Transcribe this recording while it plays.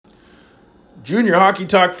Junior Hockey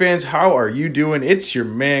Talk fans, how are you doing? It's your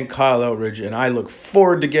man Kyle Outridge, and I look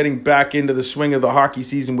forward to getting back into the swing of the hockey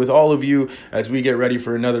season with all of you as we get ready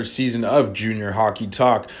for another season of Junior Hockey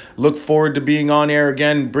Talk. Look forward to being on air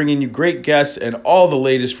again, bringing you great guests and all the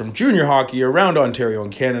latest from junior hockey around Ontario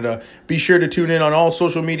and Canada. Be sure to tune in on all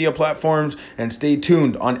social media platforms and stay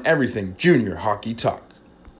tuned on everything Junior Hockey Talk.